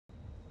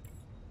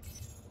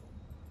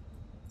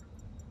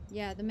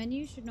Yeah, the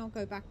menu should not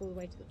go back all the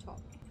way to the top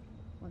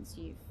once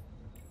you've...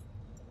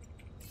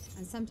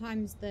 And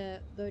sometimes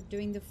the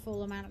doing the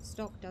full amount of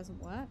stock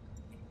doesn't work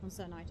on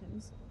certain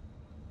items.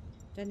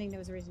 Don't think there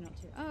was a reason not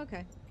to. Oh,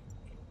 okay.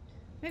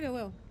 Maybe I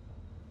will.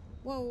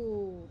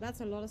 Whoa,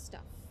 that's a lot of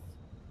stuff.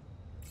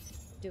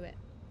 Do it.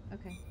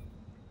 Okay.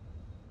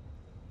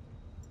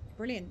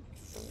 Brilliant.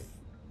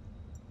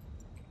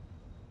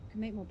 I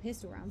can make more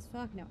pistol rounds.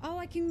 Fuck no. Oh,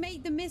 I can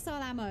make the missile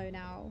ammo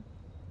now.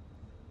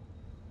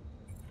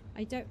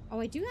 I don't... Oh,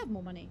 I do have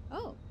more money.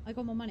 Oh, I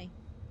got more money.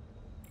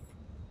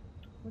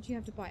 What do you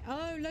have to buy?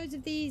 Oh, loads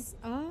of these.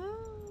 Oh.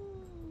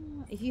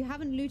 If you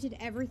haven't looted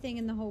everything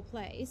in the whole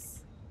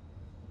place...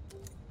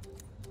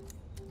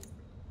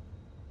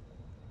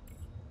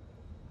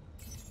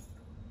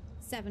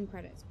 7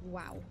 credits.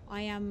 Wow.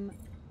 I am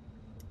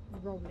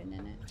rolling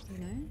in it, you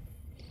know?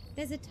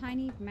 There's a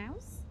tiny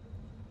mouse.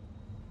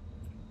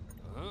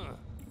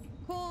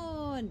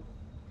 Corn!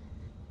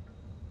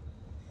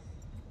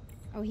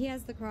 Oh, he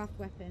has the craft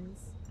weapons.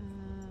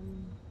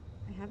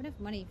 I have enough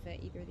money for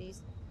either of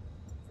these.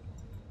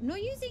 I'm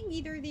not using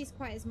either of these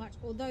quite as much,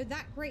 although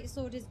that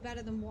greatsword is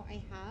better than what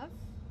I have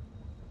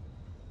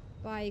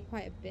by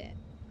quite a bit.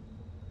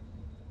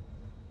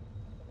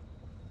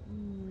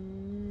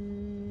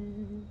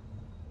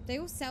 They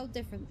all sell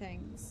different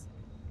things.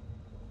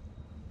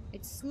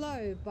 It's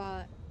slow,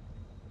 but...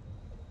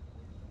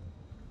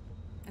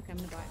 Okay, I'm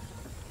gonna buy it.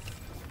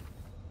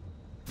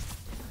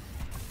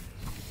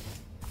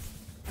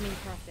 I mean,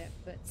 craft it,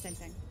 but same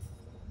thing.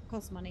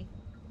 Costs money.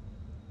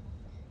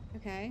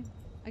 Okay.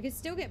 I could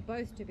still get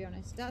both, to be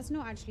honest. That's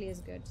not actually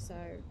as good, so...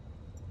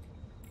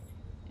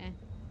 Eh.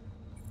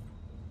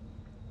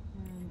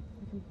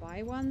 I can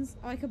buy ones.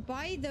 Oh, I could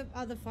buy the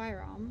other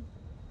firearm.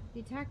 The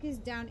attack is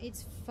down.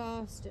 It's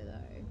faster,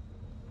 though.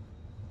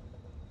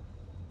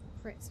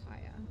 Crit's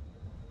higher.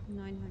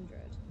 900.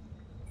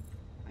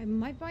 I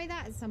might buy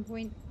that at some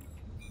point.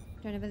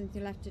 Don't have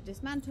anything left to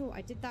dismantle.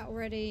 I did that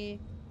already.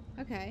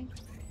 Okay.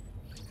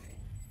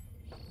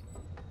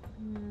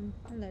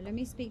 Hello, let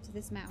me speak to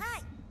this mouse.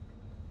 Hi.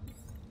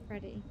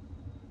 Freddy.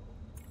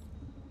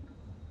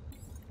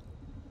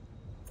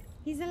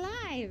 He's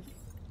alive!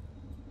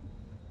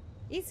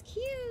 It's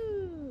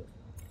cute!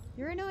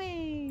 You're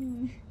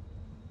annoying!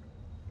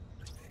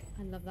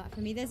 I love that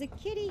for me. There's a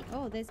kitty.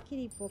 Oh, there's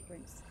kitty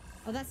footprints.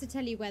 Oh, that's to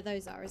tell you where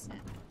those are, isn't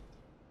it?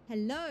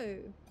 Hello!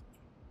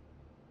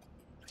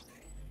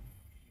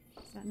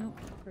 Is that not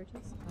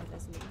Proteus? Oh,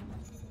 there's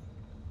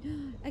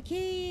Lee. A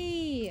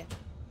key!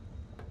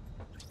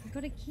 I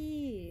got a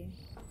key.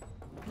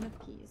 Enough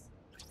keys.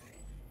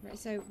 Right,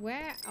 so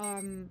where,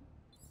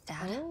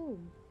 Dad? Oh.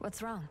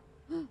 What's wrong?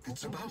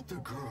 It's about the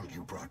girl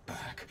you brought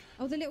back.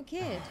 Oh, the little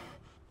kid.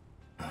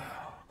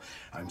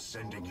 I'm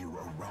sending you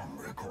a ROM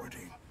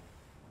recording,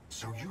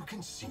 so you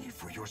can see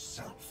for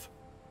yourself.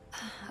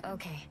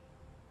 Okay.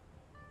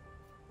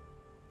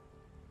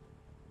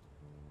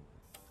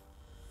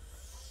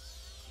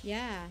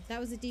 Yeah, that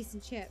was a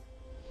decent chip.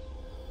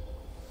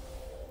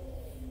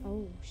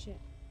 Oh, shit.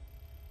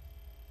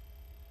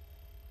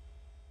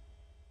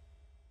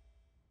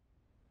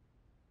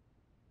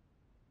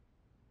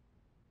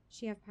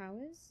 She have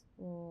powers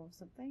or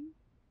something?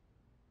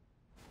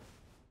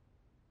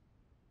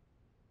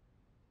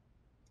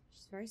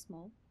 She's very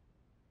small.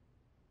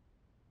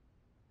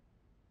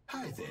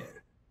 Hi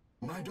there.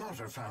 My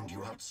daughter found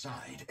you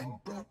outside and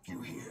brought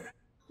you here.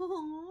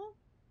 Aww.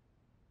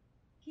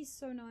 He's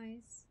so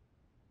nice.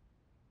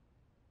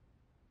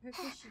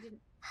 Hopefully she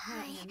didn't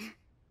hurt him.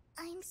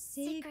 I'm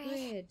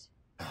Sigrid.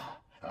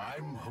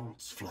 I'm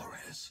Holtz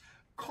Flores.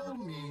 Call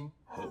me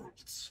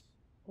Holtz.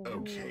 Oh.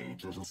 Okay,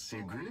 little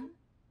Sigrid.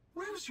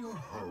 Where's your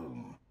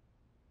home?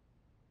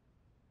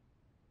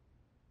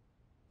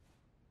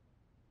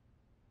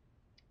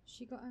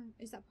 She got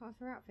a... Is that part of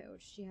her outfit or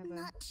does she have a...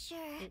 Not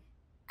sure.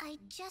 I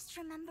just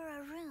remember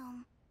a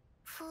room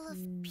full of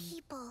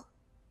people,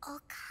 all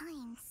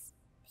kinds.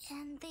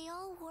 And they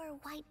all wore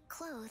white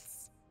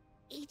clothes.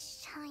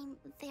 Each time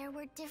there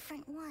were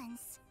different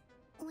ones.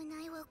 When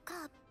I woke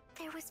up,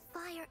 there was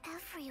fire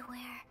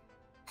everywhere.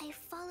 I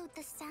followed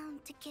the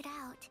sound to get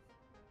out.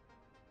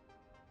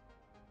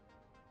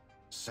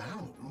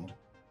 Sound?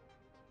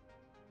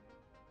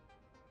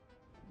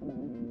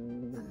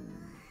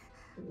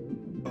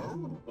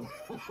 Oh,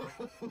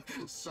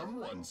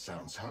 someone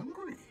sounds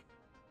hungry.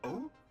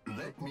 Oh,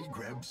 let me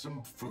grab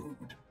some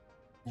food.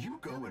 You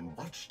go and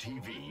watch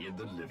TV in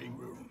the living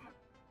room.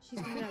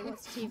 She's gonna be like,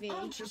 what's TV?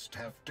 I'll just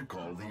have to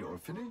call the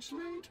orphanage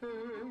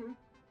later.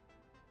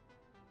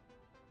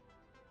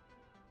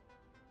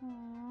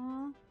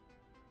 Aww.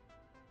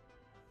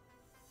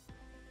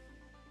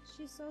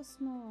 She's so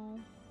small.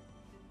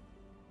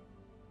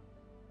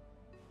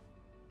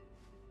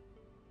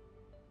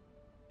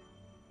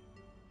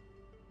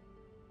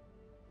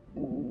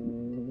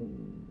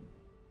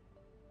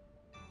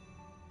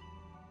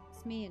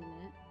 It's me in a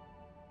minute.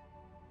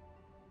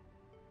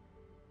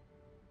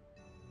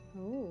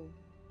 Oh.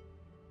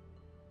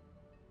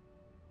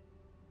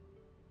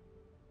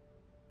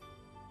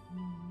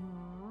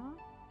 Aww.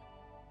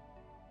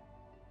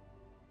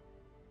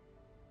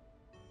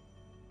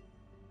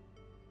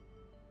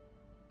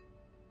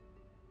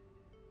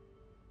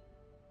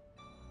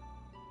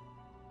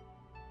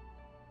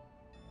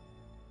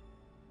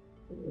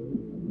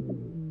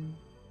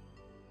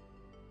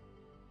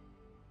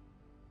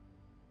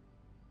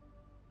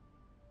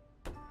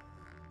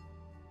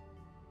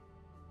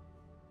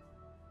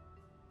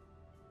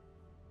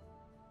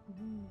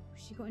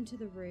 She got into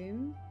the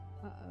room.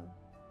 Uh-oh.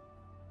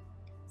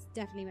 It's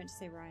definitely meant to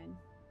say Ryan.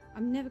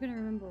 I'm never going to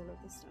remember all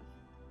of this stuff.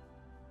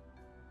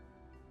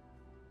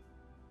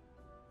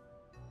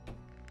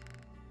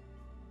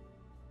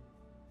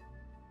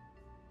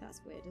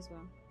 That's weird as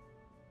well.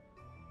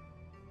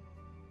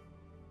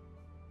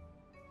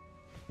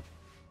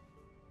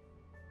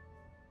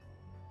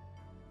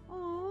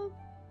 Aww.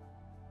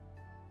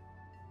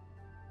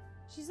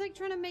 She's like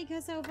trying to make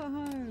herself at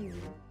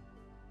home.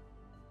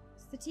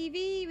 It's the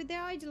TV with the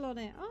idol on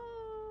it.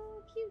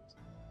 Oh, cute.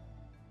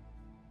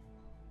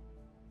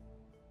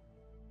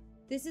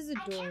 This is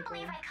adorable. I can't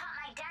believe I caught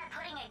my dad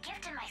putting a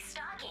gift in my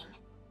stocking.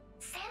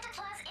 Santa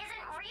Claus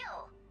isn't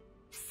real.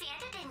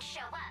 Santa didn't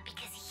show up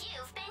because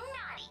you've been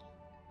naughty.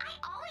 I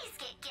always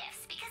get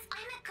gifts because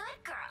I'm a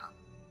good girl.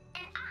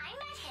 And I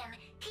met him.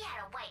 He had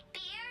a white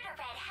beard, a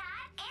red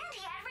hat, and he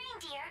had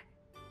reindeer.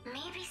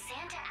 Maybe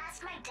Santa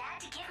asked my dad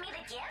to give me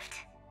the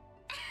gift?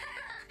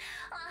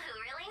 Well, who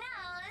really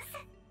knows?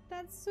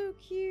 That's so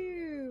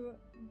cute.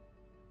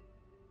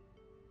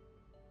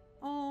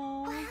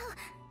 Oh. Wow,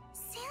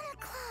 Santa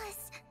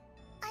Claus.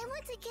 I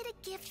want to get a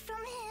gift from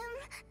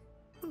him.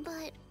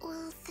 But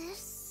will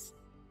this...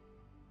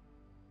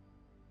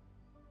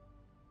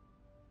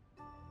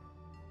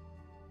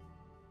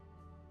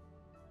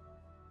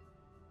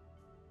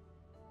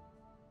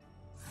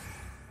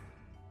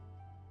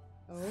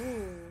 Oh.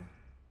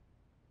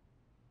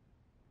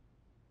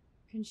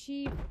 Can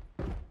she...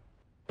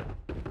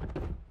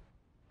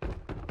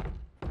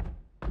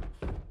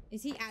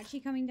 Is he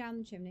actually coming down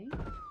the chimney?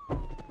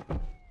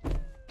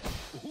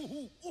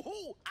 Ooh,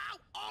 ow!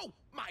 Oh,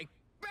 my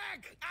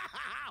back!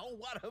 Ow!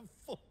 What a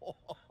fool!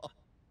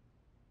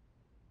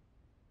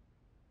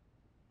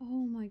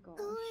 Oh my god.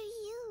 Who are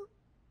you?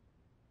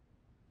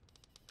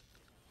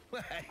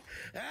 Why,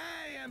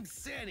 I am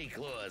Santa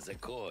Claus, of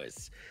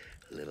course,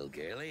 little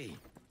girlie.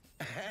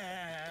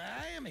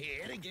 I am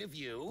here to give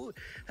you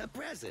a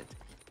present.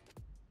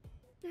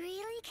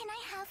 Really? Can I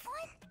have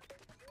one?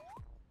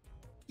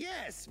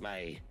 Yes,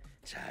 my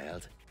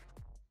child.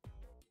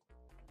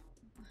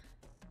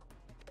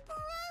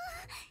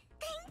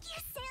 Thank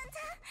you,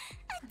 Santa!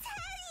 A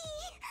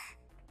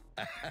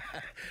teddy!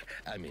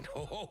 I mean,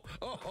 ho, ho,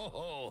 ho, ho,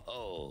 ho,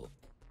 ho.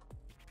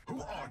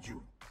 Who are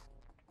you?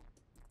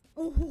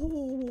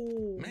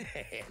 Oh.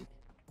 Man,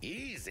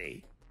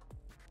 easy.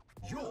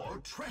 You're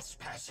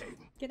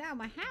trespassing. Get out of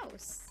my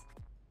house.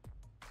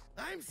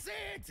 I'm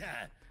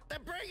Santa, the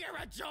bringer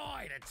of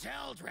joy to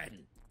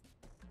children.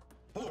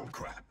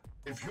 Bullcrap.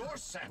 If you're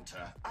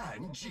Santa,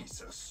 I'm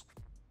Jesus.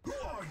 Who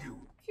are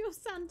you? If you're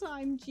Santa,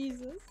 I'm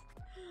Jesus.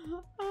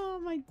 Oh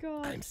my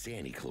god. I'm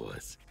Santa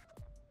Claus.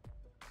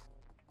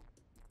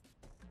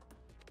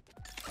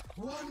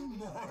 One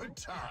more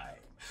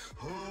time.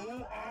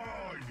 Who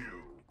are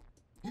you?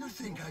 You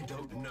think I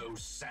don't know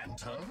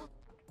Santa?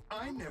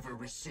 I never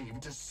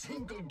received a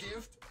single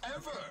gift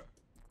ever.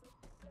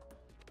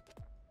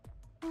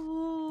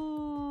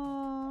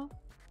 Oh.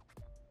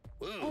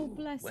 Ooh. Oh,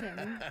 bless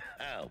him.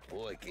 Oh,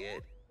 poor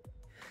kid.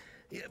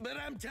 Yeah, but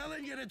I'm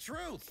telling you the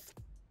truth.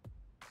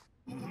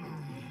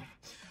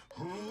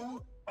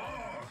 Who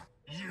are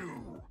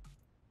you?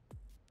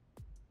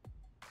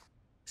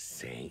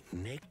 Saint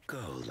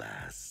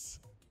Nicholas.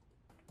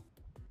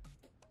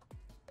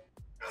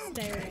 Stay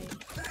Okay, away.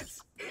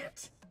 that's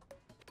it.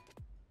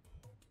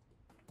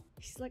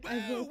 She's like, I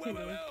will kill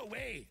you.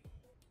 Wait.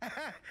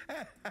 I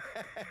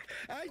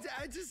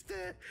just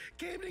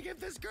came to give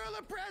this girl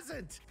a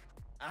present.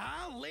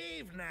 I'll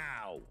leave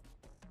now.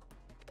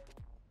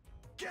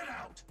 Get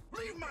out!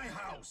 Leave my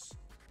house!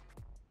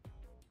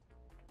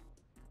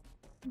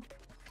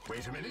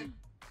 Wait a minute.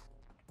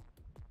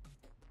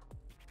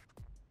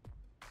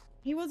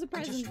 He wants a I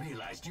present. just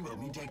realized you owe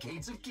me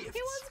decades of gifts.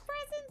 He wants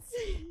presents.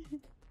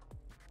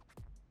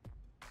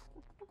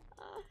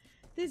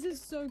 This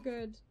is so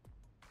good.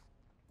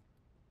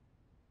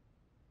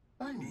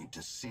 I need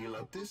to seal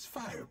up this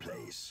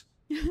fireplace.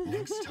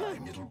 Next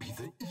time it'll be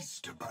the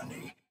Easter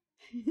Bunny.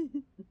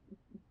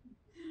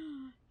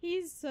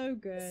 He's so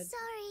good.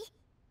 Sorry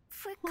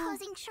for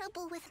causing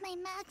trouble with my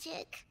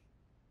magic.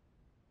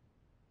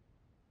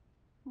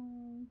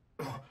 Oh.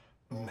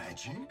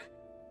 Magic?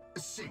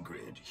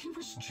 Sigrid, he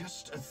was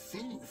just a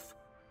thief.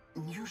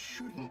 You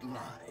shouldn't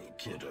lie,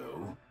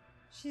 kiddo.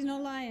 She's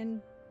not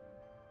lying.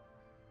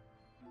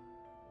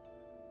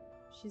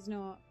 She's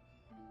not.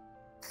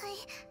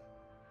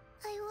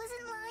 I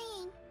wasn't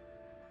lying.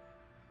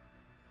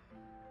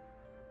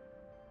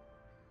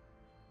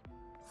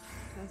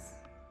 That's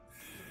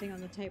the thing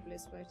on the table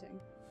is floating.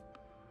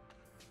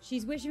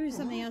 She's wishing for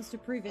something else to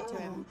prove it to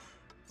him.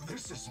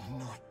 This is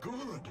not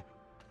good.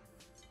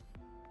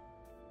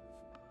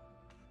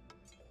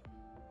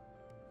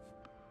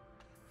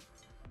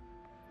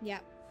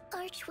 Yep.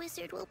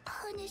 Archwizard will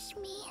punish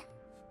me.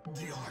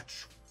 The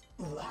Arch...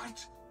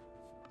 What?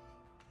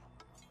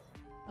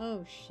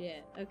 Oh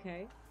shit.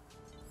 Okay.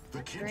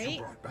 The kid Great.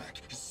 you brought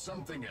back is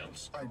something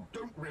else. I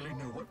don't really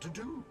know what to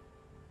do.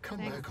 Come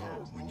Thanks, back Dad.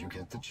 home when you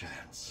get the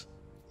chance.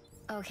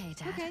 Okay,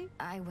 Dad. Okay.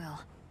 I will.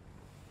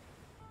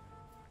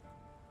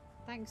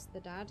 Thanks, the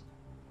dad.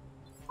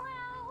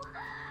 Well,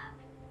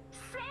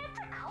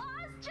 Santa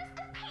Claus just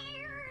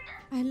appeared.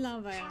 I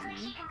love Seems like Ayane.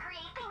 she can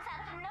create things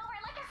out of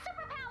nowhere like a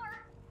superpower.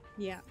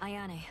 Yeah.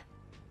 Ayane,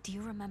 do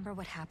you remember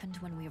what happened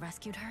when we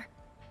rescued her?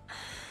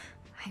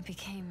 I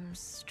became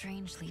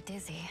strangely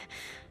dizzy.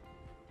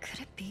 Could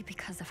it be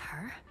because of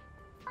her?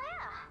 Oh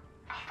yeah,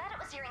 I thought it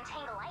was your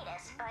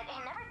entanglitis, but it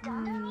never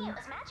dawned on me it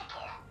was Magic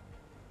Kid.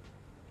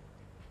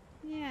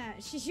 Yeah,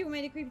 she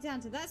made a creepy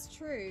Santa. That's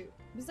true.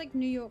 It was like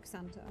New York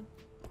Santa.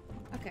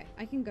 Okay,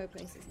 I can go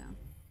places now.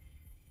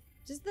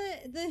 Just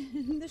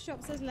the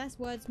shop says less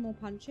words, more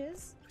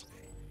punches.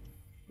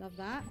 Love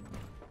that.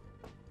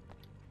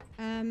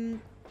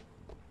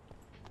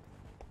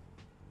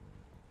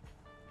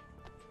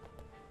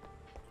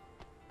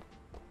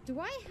 Do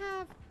I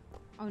have...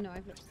 Oh no,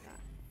 I've looked at that.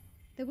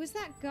 There was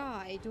that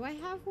guy. Do I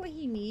have what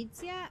he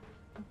needs yet?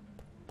 I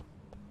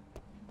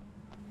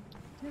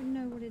don't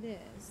know what it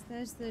is.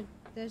 There's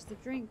the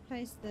drink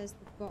place, there's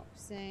the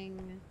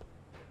boxing.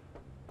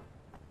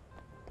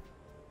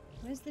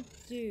 Where's the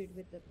dude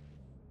with the...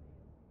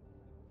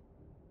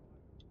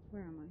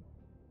 Where am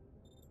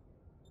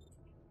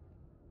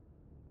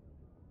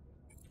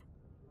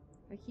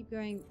I? I keep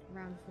going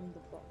around from the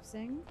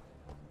boxing.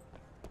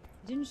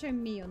 It didn't show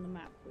me on the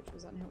map, which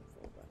was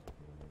unhelpful, but...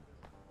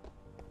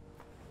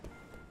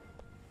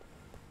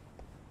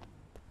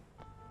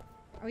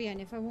 Oh yeah,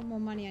 and if I want more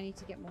money, I need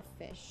to get more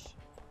fish.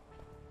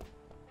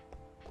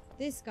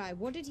 This guy,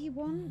 what did he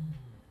want?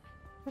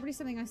 Probably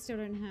something I still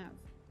don't have.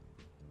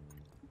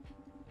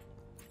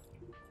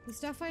 The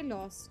stuff I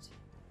lost.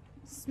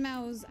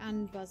 Smells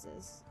and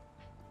buzzes.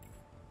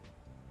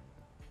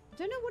 I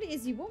don't know what it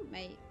is you want,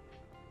 mate.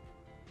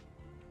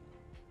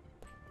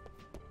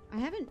 I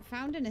haven't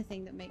found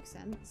anything that makes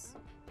sense.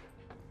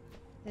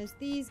 There's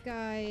these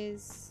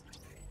guys.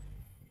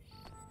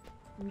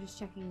 I'm just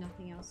checking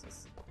nothing else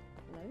is...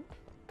 Hello?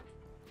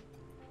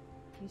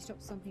 Can you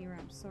stop stomping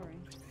around? Sorry.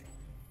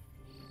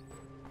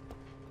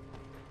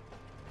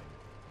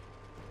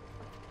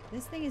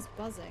 This thing is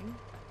buzzing.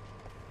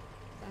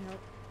 Does that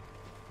help?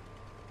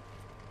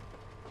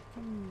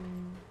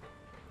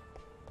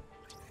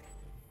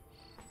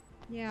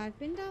 Yeah, I've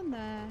been down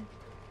there.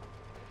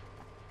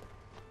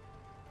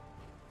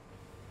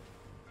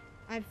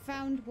 I've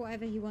found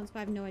whatever he wants, but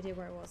I have no idea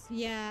where it was.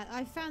 Yeah,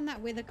 I found that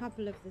with a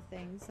couple of the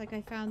things. Like,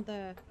 I found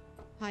the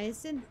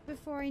hyacinth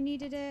before I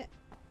needed it.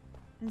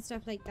 And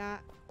stuff like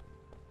that.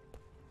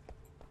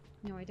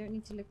 No, I don't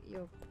need to look at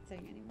your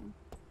thing anymore.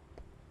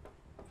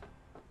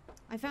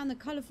 I found the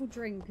colourful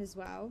drink as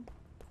well,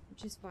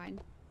 which is fine.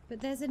 But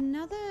there's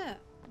another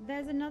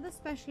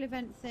special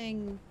event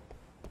thing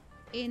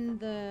in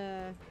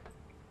the...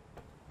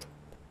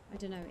 I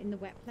don't know, in the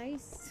wet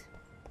place.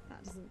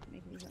 That doesn't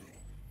make any sense.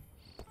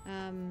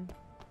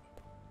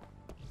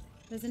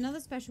 There's another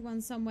special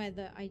one somewhere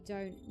that I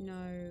don't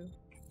know.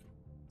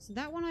 So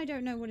that one I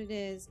don't know what it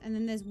is, and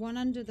then there's one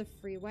under the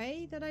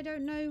freeway that I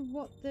don't know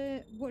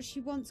what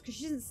she wants, because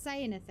she doesn't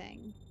say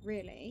anything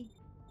really.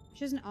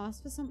 She doesn't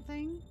ask for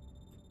something.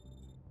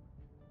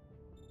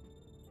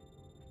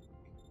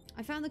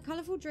 I found the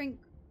colourful drink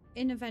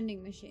in a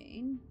vending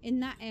machine in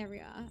that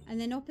area,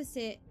 and then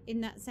opposite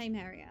in that same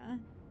area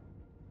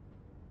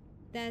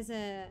there's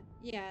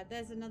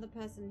another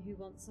person who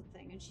wants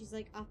something, and she's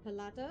like up a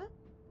ladder,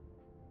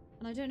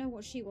 and I don't know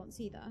what she wants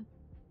either.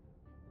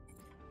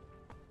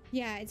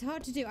 Yeah, it's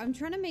hard to do. I'm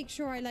trying to make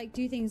sure I like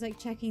do things like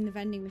checking the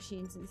vending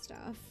machines and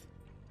stuff.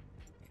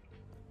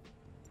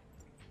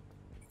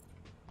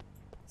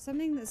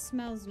 Something that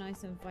smells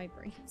nice and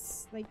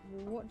vibrates. Like,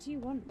 what do you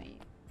want,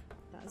 mate?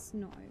 That's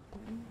not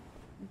open.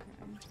 Okay.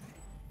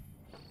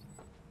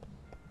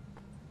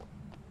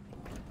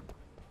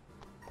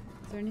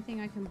 Is there anything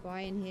I can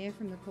buy in here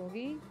from the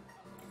corgi?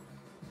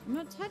 I'm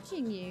not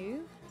touching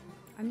you.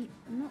 I'm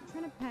not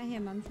trying to pet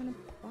him. I'm trying to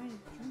buy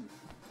a drink.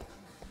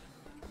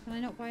 Can I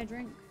not buy a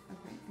drink?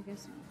 Okay, I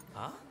guess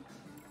not. Huh?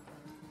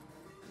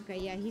 Okay,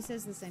 yeah, he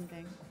says the same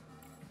thing.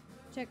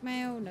 Check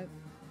mail. Nope.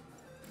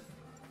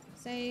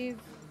 Save.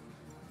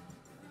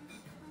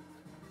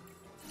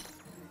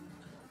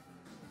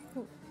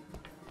 Cool.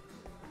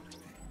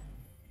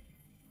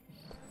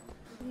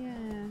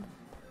 Yeah.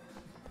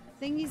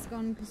 Thingy's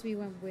gone because we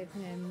went with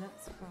him.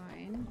 That's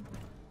fine.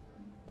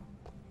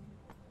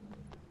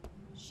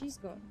 She's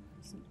got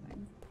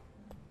something.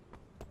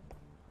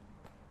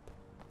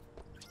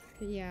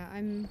 But yeah,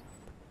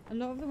 a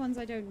lot of the ones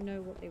I don't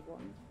know what they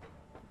want.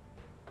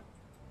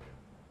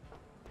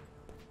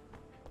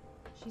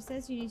 She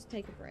says you need to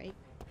take a break.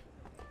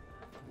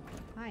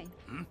 Hi.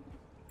 Hmm?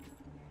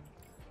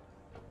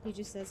 He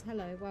just says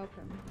hello,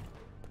 welcome.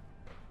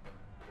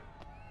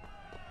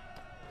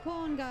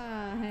 Corn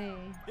guy!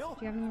 Yo.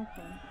 Do you have any more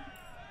corn?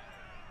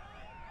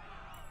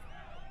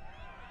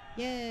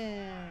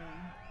 Yeah!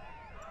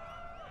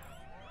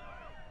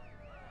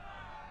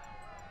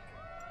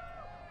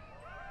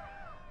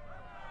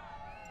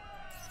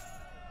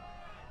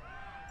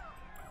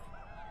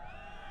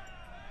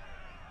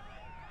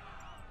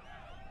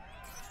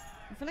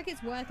 I feel like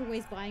it's worth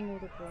always buying all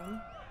the corn.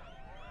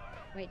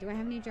 Wait, do I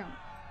have any jump?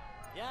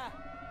 Yeah.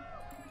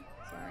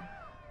 Sorry.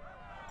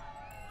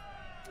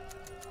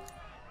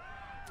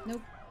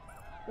 Nope.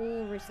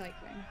 All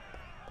recycling.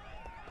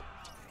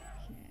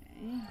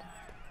 Okay.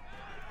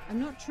 I'm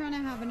not trying to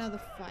have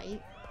another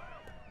fight.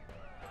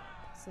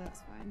 So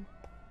that's fine.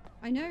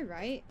 I know,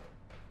 right?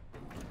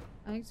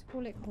 I like to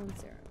call it corn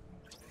syrup.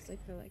 Because I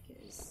feel like it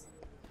is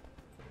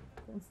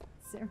corn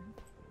syrup.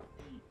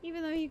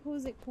 Even though he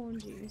calls it corn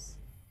juice.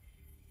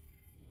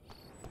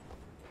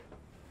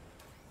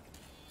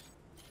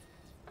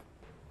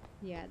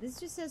 Yeah, this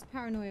just says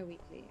Paranoia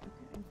Weekly.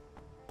 Okay.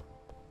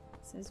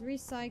 It says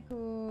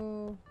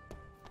recycle.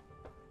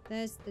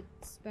 There's the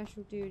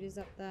special dude is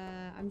up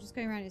there. I'm just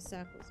going around in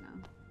circles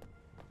now.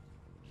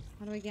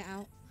 How do I get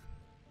out?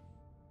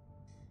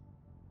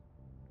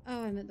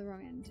 Oh, I'm at the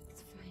wrong end.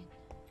 It's fine.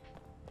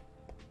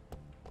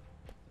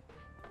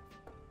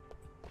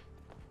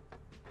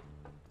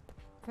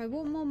 If I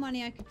want more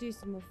money, I could do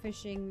some more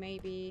fishing,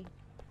 maybe.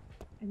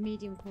 A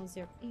medium corn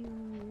syrup.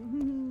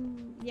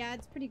 Ew. Yeah,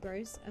 it's pretty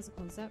gross as a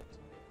concept.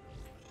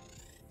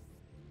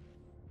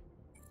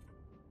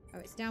 Oh,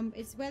 it's down.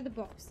 It's where the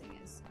box thing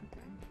is.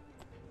 Okay.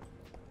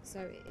 So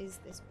it is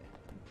this bit.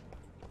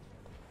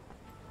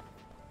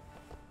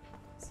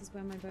 This is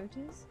where my boat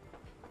is.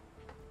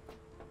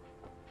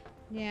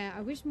 Yeah,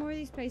 I wish more of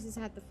these places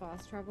had the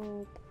fast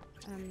travel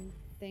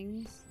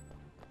things.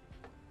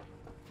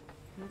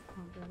 Nope,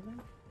 can't go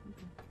there.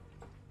 Okay.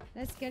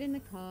 Let's get in the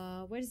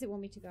car. Where does it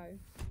want me to go?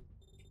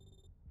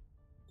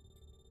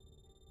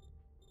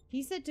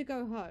 He said to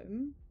go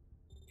home,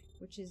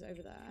 which is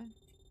over there.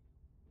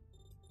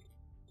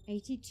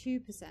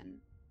 82%.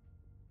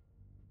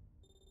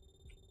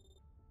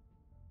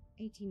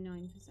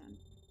 89%.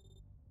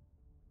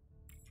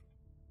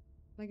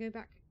 If I go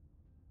back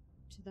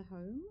to the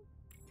home?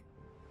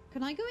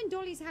 Can I go in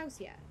Dolly's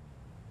house yet?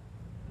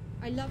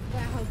 I love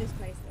how this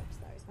place looks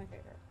though. It's my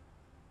favorite.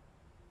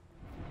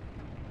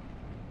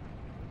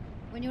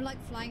 When you're like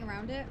flying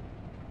around it,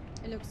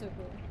 it looks so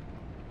cool.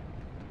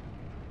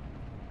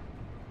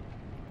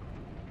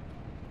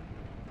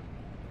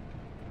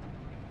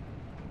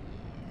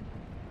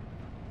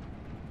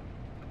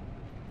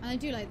 And I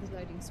do like the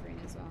loading screen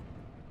as well.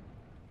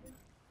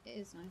 It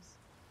is nice.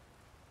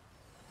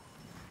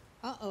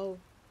 Uh-oh.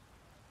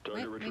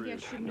 Target Wait, maybe I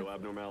retrieved. shouldn't No have...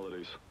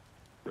 abnormalities.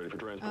 Ready for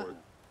transport.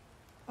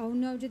 Oh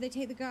no, did they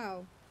take the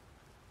girl?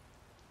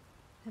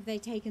 Have they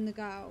taken the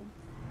girl?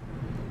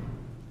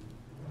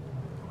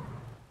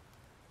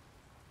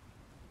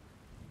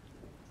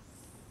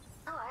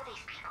 Who are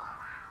these people?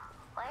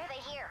 Why are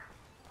they here?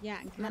 Yeah,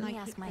 and can Let I me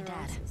kick ask my their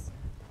dad. asses?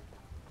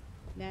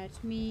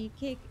 Let me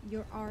kick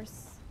your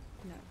arse.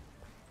 No.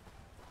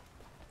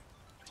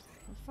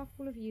 Well, fuck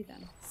all of you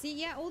then. See,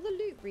 yeah, all the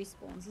loot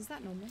respawns. Is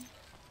that normal?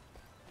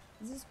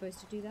 Is it supposed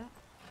to do that?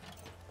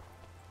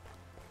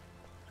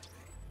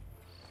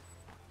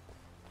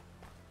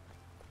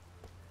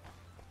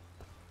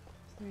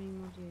 Is there any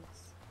more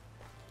dudes?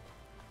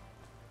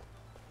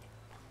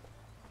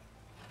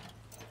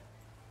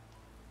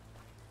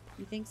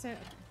 You think so? Okay.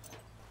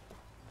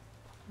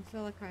 I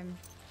feel like I'm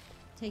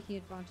taking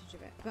advantage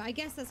of it. But I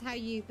guess that's how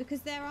you...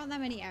 Because there aren't that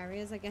many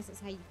areas, I guess that's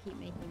how you keep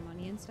making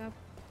money and stuff.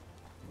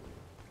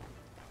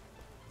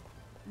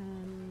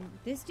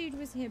 This dude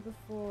was here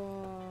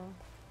before...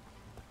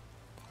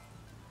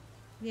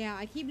 Yeah,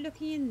 I keep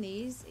looking in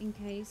these in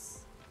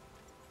case...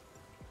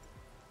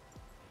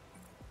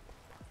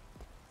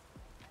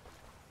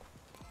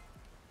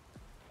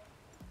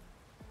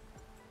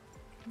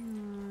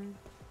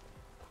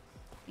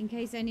 In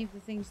case any of the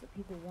things that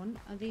people want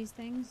are these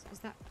things. Is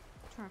that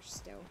trash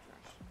still?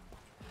 Trash.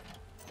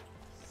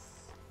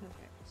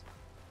 Perfect.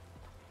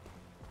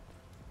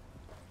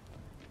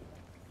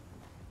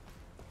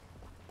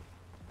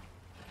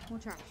 More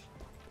trash.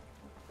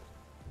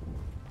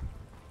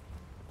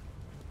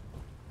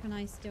 Can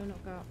I still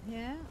not go up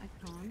here? I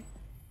can't.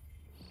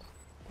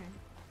 Okay.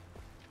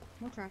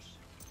 More trash.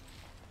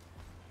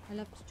 I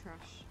love to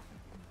trash.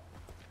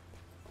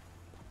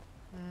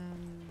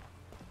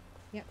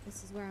 Yep,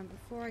 this is where I'm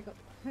before. I got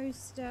the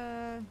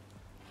poster.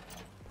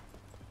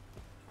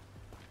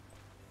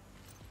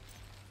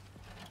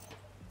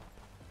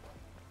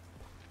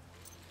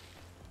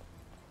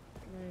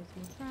 There's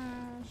more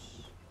trash.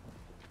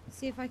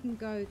 See if I can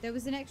go. There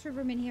was an extra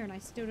room in here and I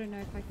still don't know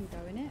if I can go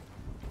in it.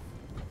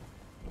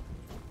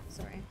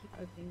 Sorry, I keep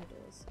opening the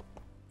doors.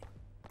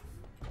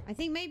 I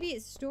think maybe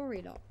it's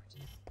story locked.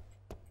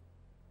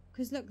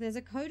 Because look, there's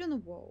a code on the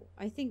wall.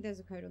 I think there's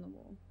a code on the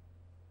wall.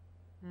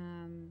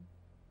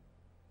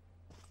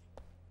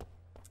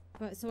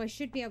 But so I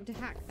should be able to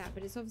hack that,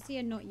 but it's obviously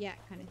a not yet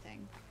kind of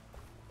thing.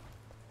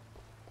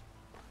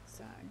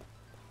 So,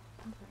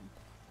 okay.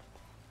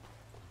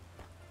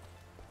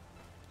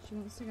 She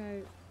wants to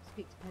go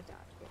speak to her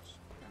dad, which,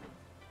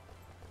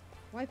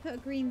 why put a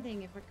green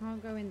thing if I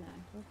can't go in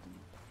there? God damn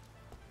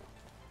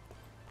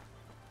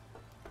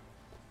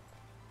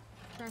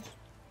it. Trash.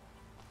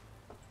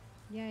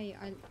 Yay,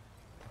 I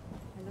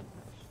love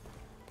trash.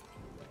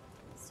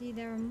 See,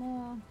 there are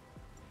more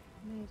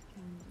red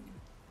candy.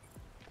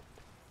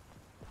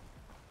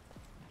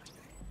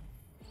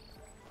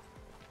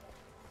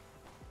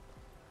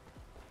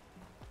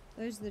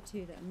 Those are the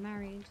two that are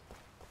married.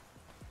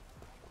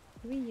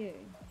 Who are you?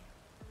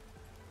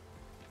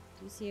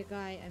 Do you see a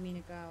guy? I mean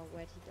a girl.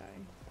 Where'd he go?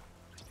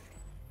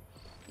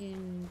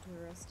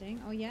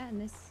 Interesting. Oh yeah, and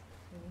this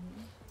over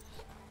here.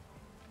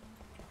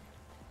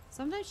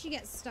 Sometimes she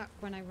gets stuck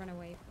when I run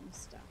away from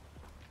stuff.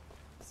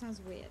 It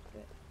sounds weird,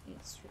 but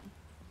it's true.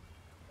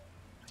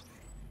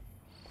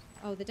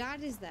 Oh, the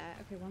dad is there.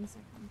 Okay, 1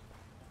 second.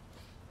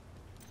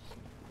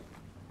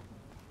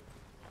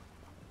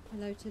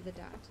 Hello to the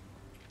dad.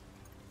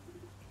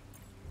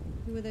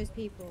 Who are those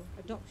people?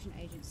 Adoption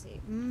agency.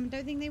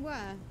 Don't think they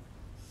were.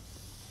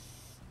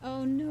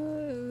 Oh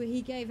no,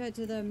 he gave her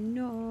to them.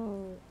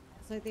 No.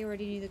 It's like they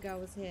already knew the girl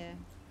was here.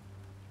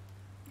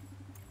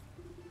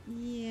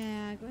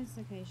 Yeah, go into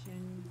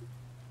location.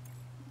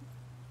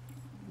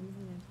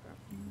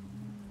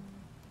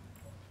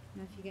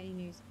 Now if you get any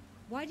news.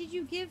 Why did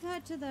you give her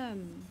to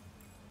them?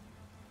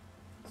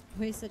 This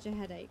boy is such a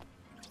headache.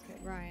 Okay,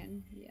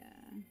 Ryan. Yeah.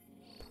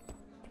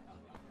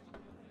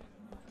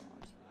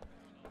 God.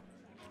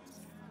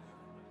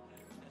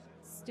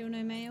 Still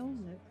no mail?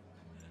 Nope.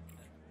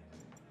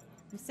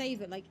 I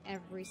save it like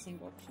every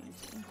single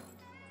opportunity.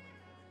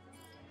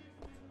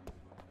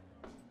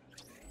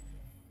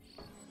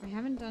 I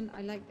haven't done...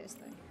 I like this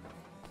though.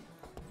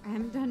 I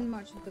haven't done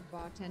much of the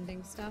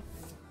bartending stuff.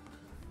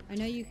 I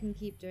know you can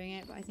keep doing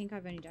it, but I think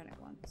I've only done it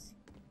once.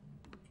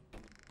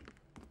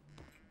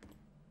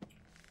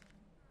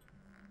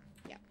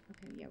 Yeah,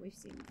 okay, yeah, we've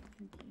seen that.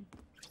 Thank you.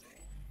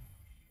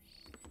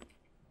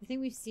 I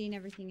think we've seen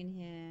everything in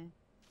here.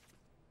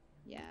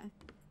 Yeah,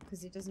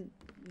 because it doesn't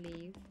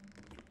leave.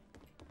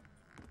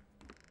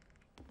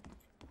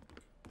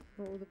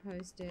 Got all the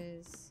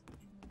posters.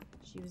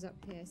 She was up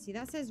here. See,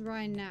 that says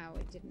Ryan now.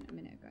 It didn't a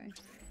minute ago.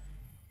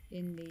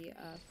 In the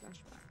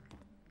flashback.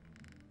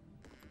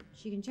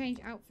 She can change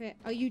outfit.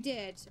 Oh, you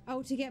did?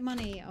 Oh, to get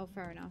money. Oh,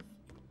 fair enough.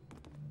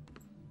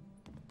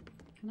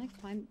 Can I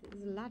climb?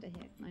 There's a ladder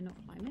here. Can I not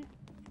climb it?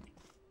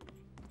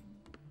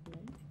 No?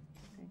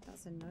 Okay,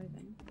 that's a no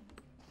then.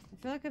 I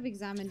feel like I've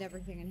examined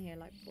everything in here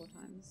like 4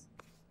 times.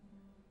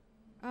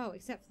 Oh,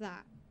 except for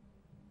that.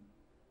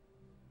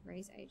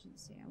 Raise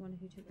agency. I wonder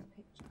who took that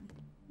picture.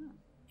 Oh.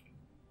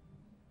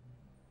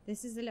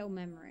 This is a little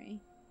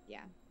memory.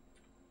 Yeah.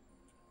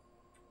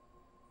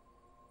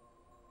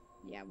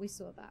 Yeah, we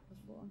saw that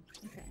before.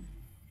 Okay.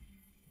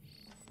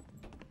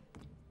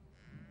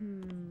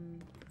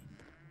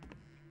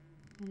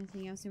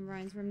 Anything else in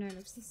Ryan's room? No, it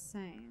looks the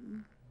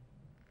same.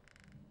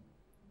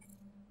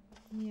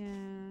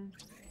 Yeah.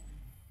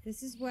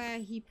 This is where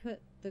he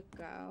put the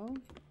girl.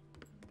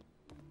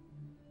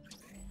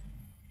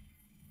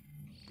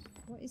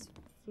 What is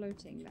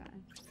floating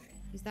there?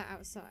 Is that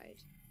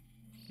outside?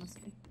 Must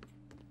be.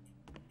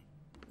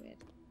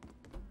 Weird.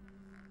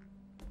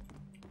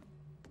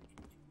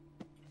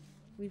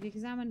 We've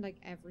examined like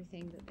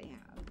everything that they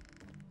have.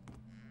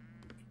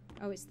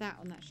 Oh, it's that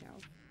on that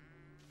shelf.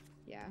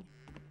 Yeah.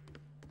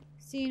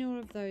 Seen all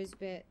of those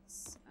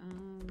bits.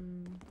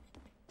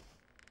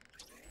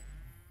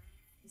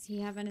 Does he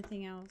have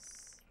anything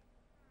else?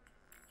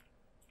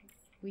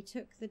 We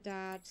took the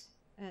dad's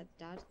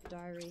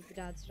diary.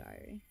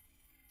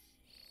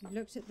 We've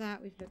looked at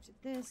that. We've looked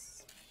at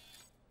this.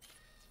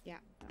 Yeah,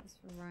 that was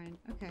for Ryan.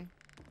 Okay.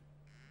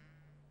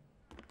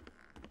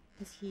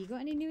 Has he got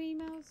any new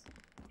emails?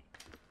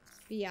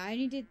 But yeah, I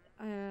only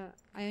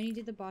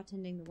did the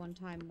bartending the one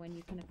time when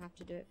you kind of have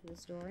to do it for the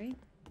story.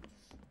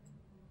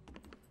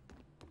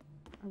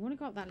 I want to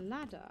go up that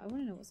ladder. I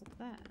want to know what's up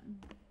there.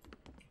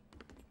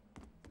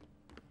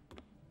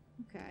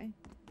 Okay.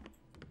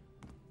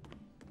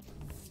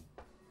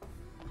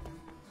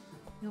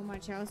 Not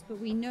much else, but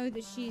we know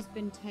that she's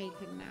been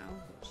taken now,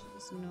 which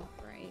is not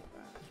great,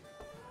 but...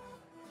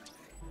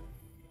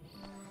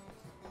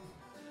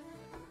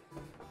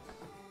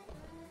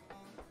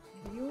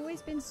 Have you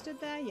always been stood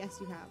there? Yes,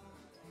 you have.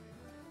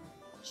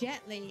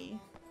 Gently.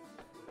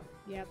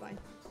 Yeah, bye.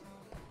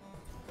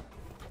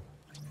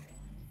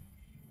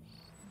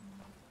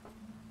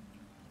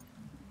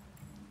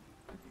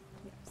 Okay,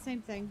 yeah,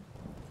 same thing.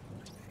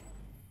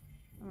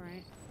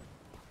 Alright.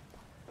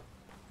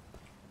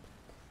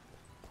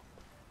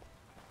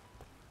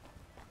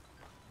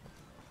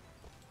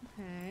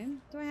 Okay.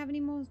 Do I have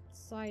any more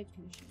side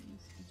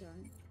missions? I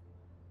don't.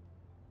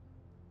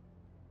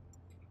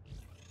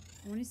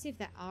 I want to see if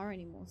there are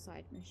any more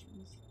side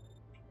missions.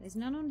 There's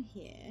none on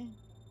here.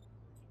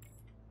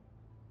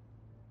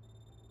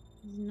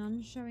 There's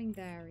none showing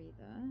there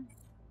either.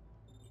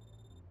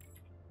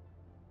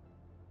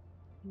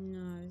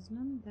 No, there's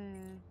none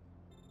there.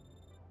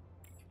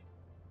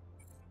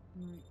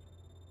 Right.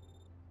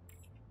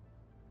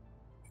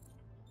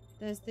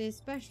 There's the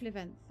special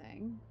event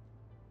thing.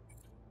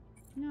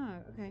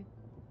 No, okay.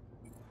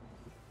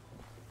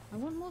 I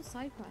want more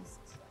side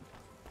quests.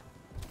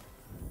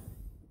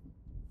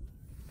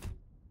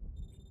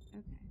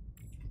 Okay.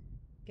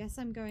 Guess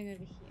I'm going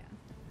over here.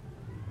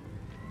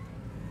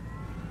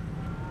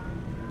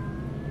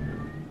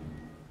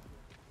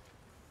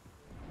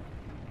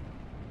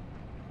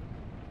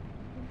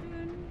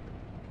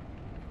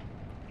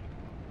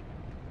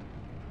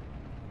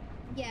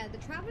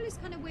 travel is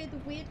kind of weird. The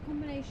weird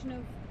combination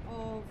of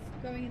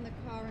going in the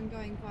car and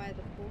going via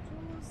the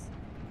portals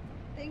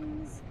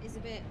things is a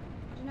bit,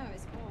 I don't know,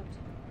 it's odd.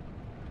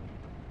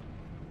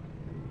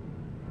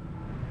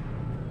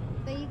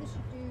 They either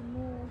should do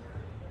more,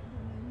 I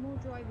don't know, more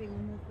driving or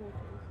more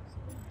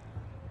portals.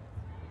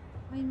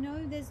 I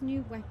know there's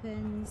new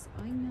weapons.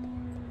 I know.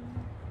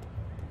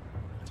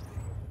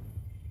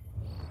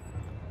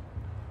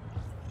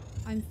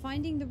 I'm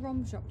finding the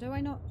ROM shop. Do I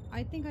not?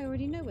 I think I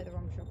already know where the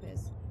ROM shop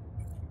is.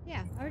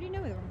 Yeah, I already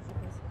know where the ROM shop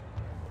is.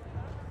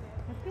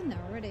 I've been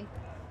there already.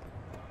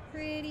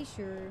 Pretty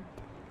sure.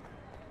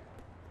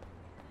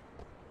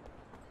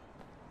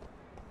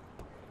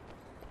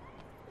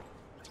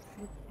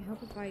 Would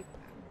help if I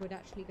would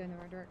actually go in the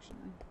right direction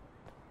though.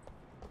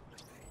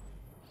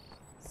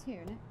 It's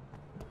here, isn't it?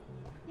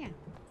 Yeah.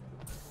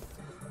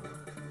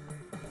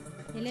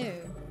 Hello.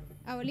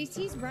 Oh, at least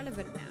he's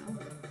relevant now.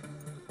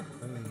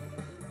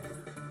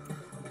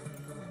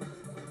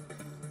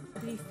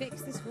 Did he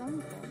fix this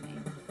wrong for me?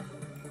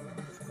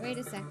 Wait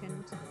a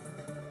second.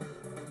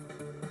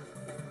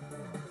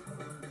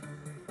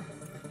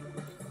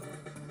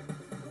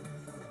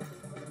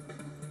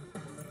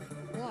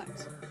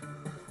 What?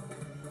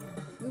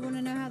 We want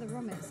to know how the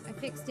ROM is. I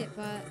fixed it,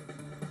 but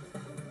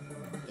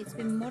it's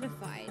been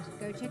modified.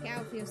 Go check it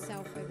out for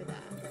yourself over there.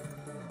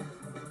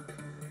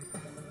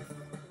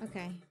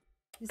 Okay.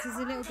 This is a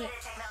little bit...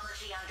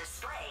 technology on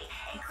display,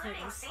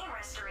 including scene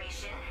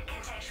restoration,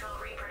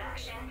 contextual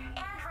reproduction,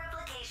 and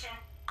replication,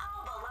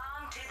 all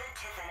belong to the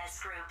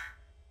Tithonus group.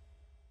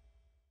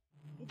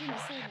 It didn't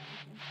say that.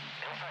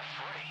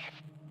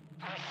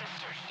 My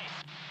sister, she's...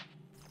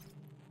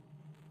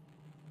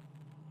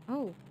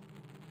 Oh.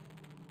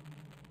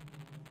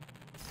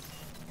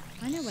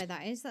 I know where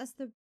that is. That's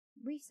the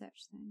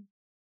research thing.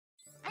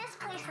 This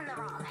place in the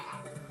ROM.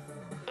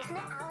 Isn't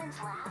it Alan's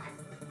lab?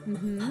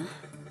 Mm-hmm.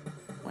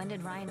 When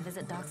did Ryan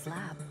visit Doc's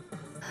lab?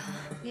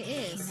 It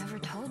is. He never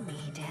told me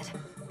he did.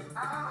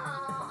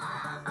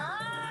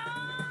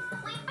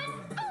 We've been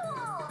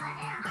fooled! I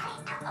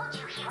told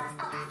you he was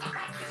full of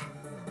secrets.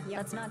 Yep.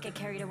 Let's not get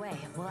carried away.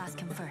 We'll ask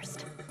him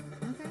first.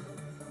 Okay.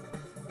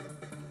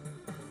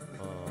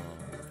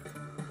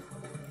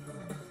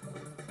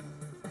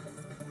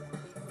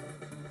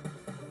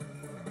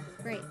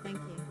 Great, thank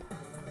you.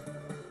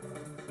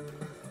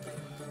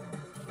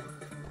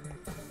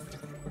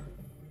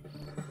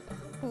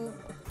 Cool.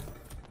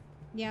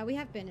 Yeah, we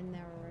have been in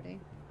there already.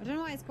 I don't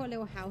know why it's got a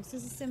little house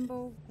as a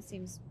symbol. It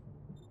seems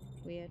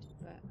weird,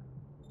 but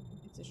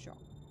it's a shop.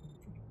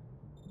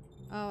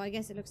 Oh, I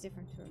guess it looks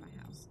different to my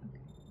house. Okay.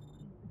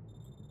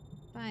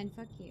 Fine,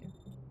 fuck you.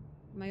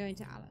 Am I going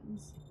to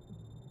Alan's?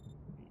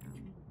 I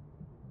am.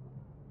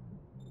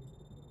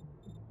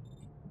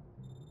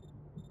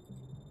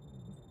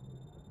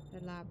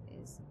 The lab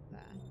is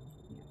there.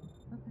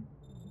 Yeah. Okay.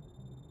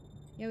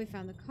 Yeah, we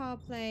found the car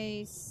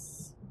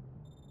place.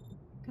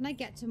 Can I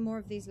get to more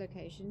of these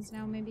locations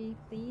now, maybe,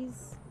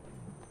 please?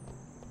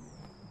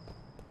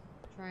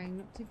 Trying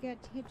not to get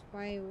hit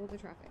by all the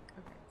traffic.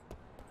 Okay.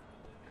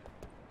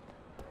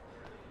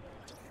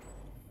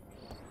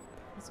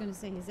 I was going to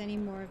say, is any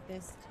more of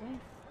this today?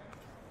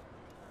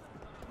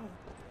 Oh.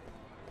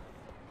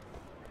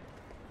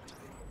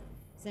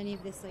 Is any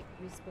of this, like,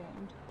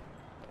 respawned?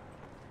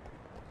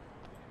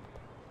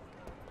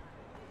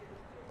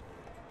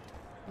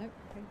 Nope,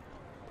 okay.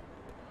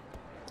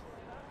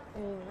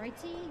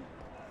 Alrighty.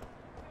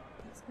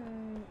 Let's go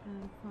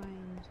and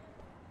find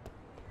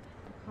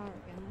the car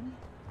again then.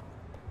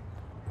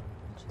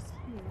 Which is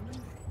here.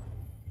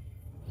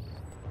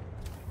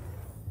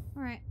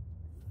 Alright.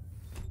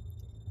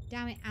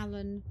 Damn it,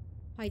 Alan.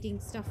 Hiding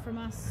stuff from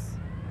us.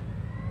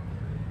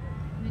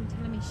 And then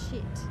telling me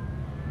shit.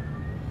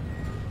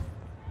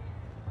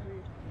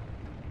 Rude.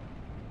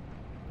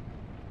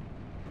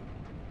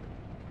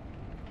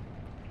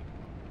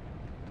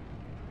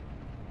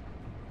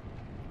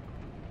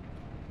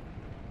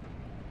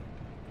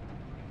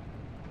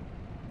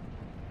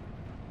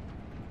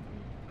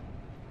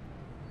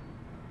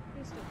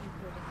 Please stop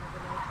recording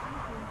overload.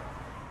 Thank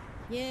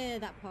you. Yeah,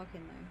 that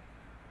parking though.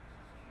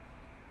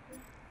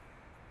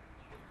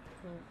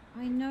 Cool.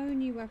 I know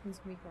new weapons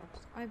can be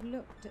crafted. I've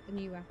looked at the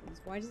new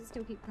weapons. Why does it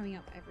still keep coming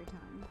up every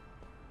time?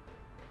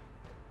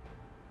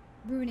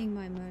 Ruining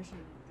my immersion.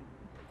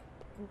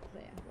 All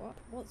clear. What?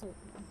 What's all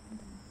clear?